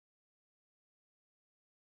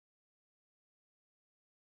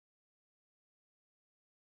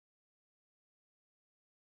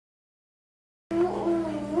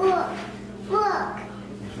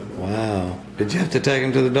Did you have to take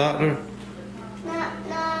him to the doctor?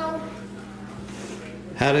 No.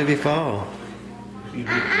 How did he fall? He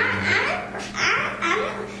fell on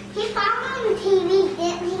the TV,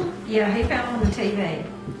 didn't he? Yeah, he fell on the TV.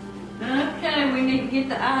 Okay, we need to get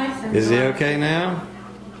the ice. And Is he okay now?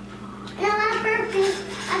 No, I just broke his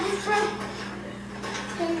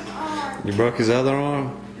arm. You broke his other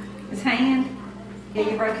arm? His hand? Yeah,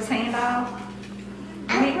 you broke his hand off?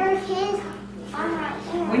 I broke his arm right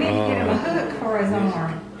here. We need to get him a hook for his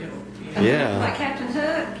arm. A Yeah. hook like Captain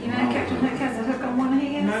Hook. You know, Captain Hook has a hook on one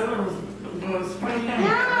hand. No, it was funny. No.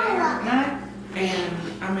 No? And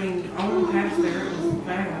I mean, on the pass there, it was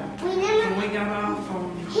bad. We never. When we got off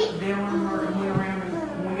from Dillon and went around, and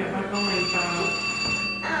when we got back on E5,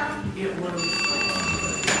 it was.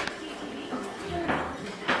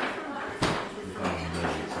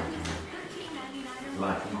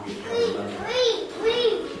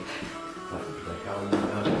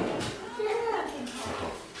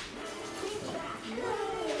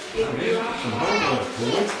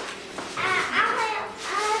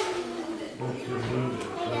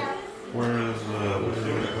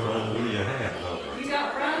 You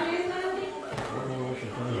got brownies, Mommy?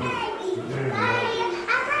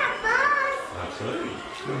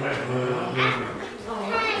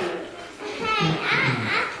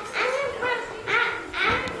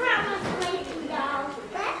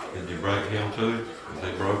 Did you break him too? Was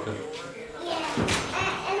he broken?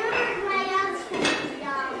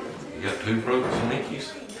 You got two broken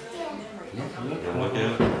sneakies? Look at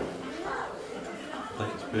it. I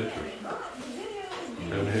think it's pictures.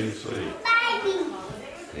 Tell me who you see.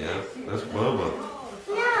 Yeah, that's Bubba.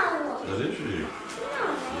 That is you.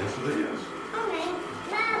 Yes, it is.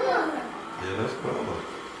 Yeah, that's Bubba.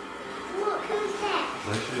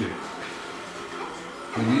 That's you.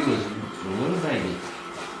 When you was a little baby.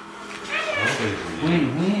 I'll be for you. When you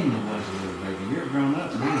was a little baby. You're grown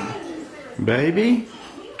up now. Baby?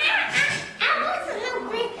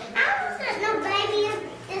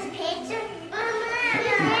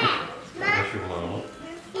 That's your mama.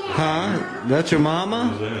 Huh? That's your mama?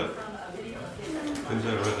 Who's that? Who's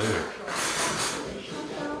that right there?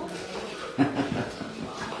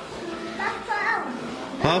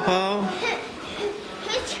 Pawpaw?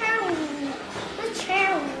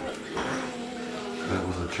 That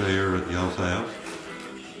was a chair at y'all's house.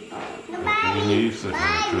 And you sitting in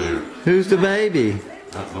a chair. Who's the baby?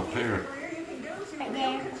 Not my parent.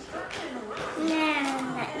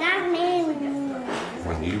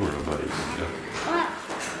 When you were a baby. Yeah.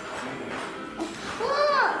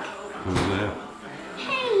 Who's that?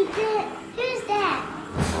 Who's that?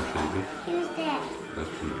 That's my baby. Who's that?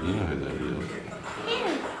 That's you. You know who that is. Who?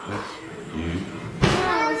 That's